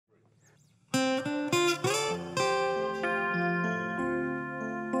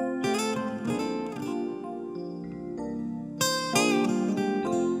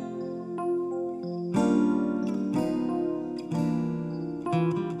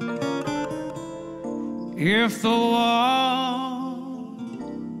If the one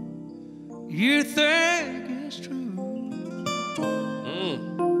you think is true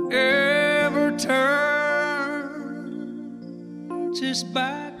ever turns its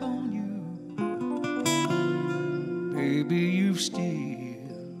back on you, baby, you've still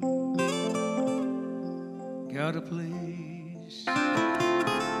got a place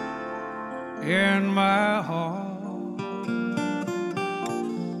in my heart.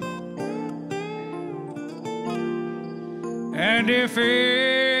 And if every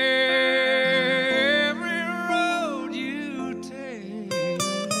road you take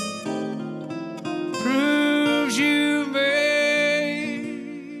proves you made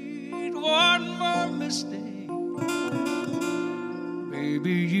one more mistake,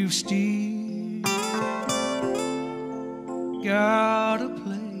 baby, you've still got a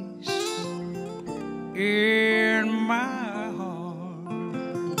place in my heart.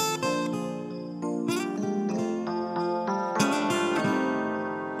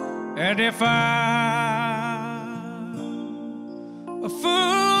 And if I'm a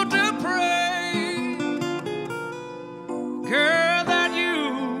fool to pray, girl, that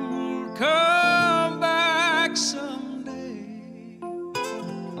you'll come back someday,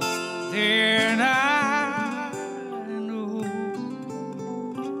 then I know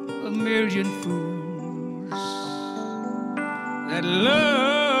a million fools that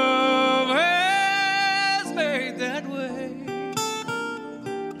love has made that way.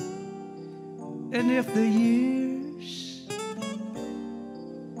 And if the years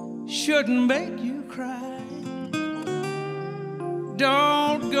shouldn't make you cry,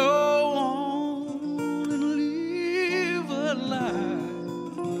 don't go on and live a lie.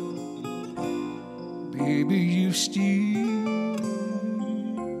 Baby, you still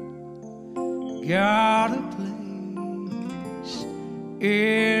got a place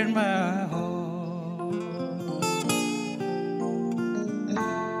in my heart.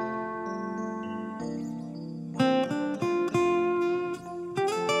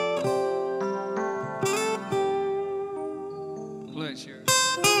 Pleasure.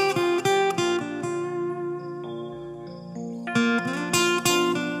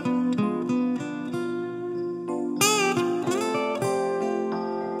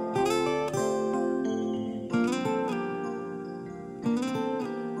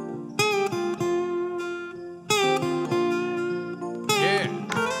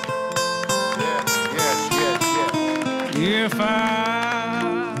 If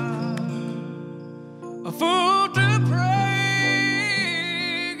I'm a fool to pray,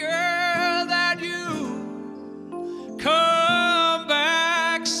 girl, that you come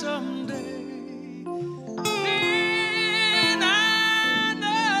back someday, then I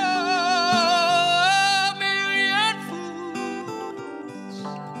know a million fools,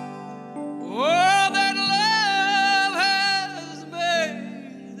 oh, that love has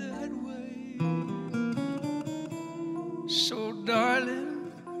made that way. So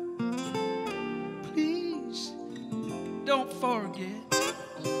darling, please don't forget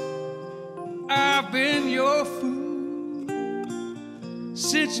I've been your fool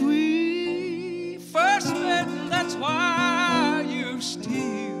since we first met. That's why you've still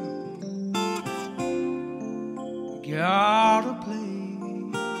got a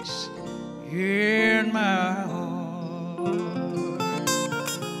place in my heart.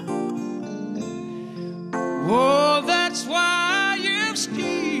 Oh, that's why you've still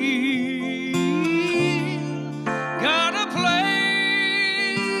got a place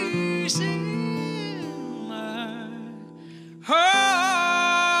in my heart.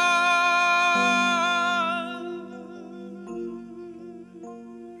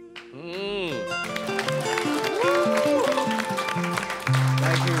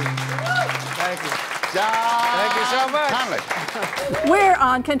 Thank you. Thank you. Thank you so much. Hunley. We're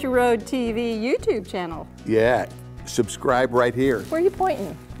on Country Road TV YouTube channel. Yeah, subscribe right here. Where are you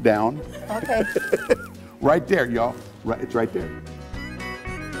pointing? Down. Okay. Right there, y'all. Right, it's right there.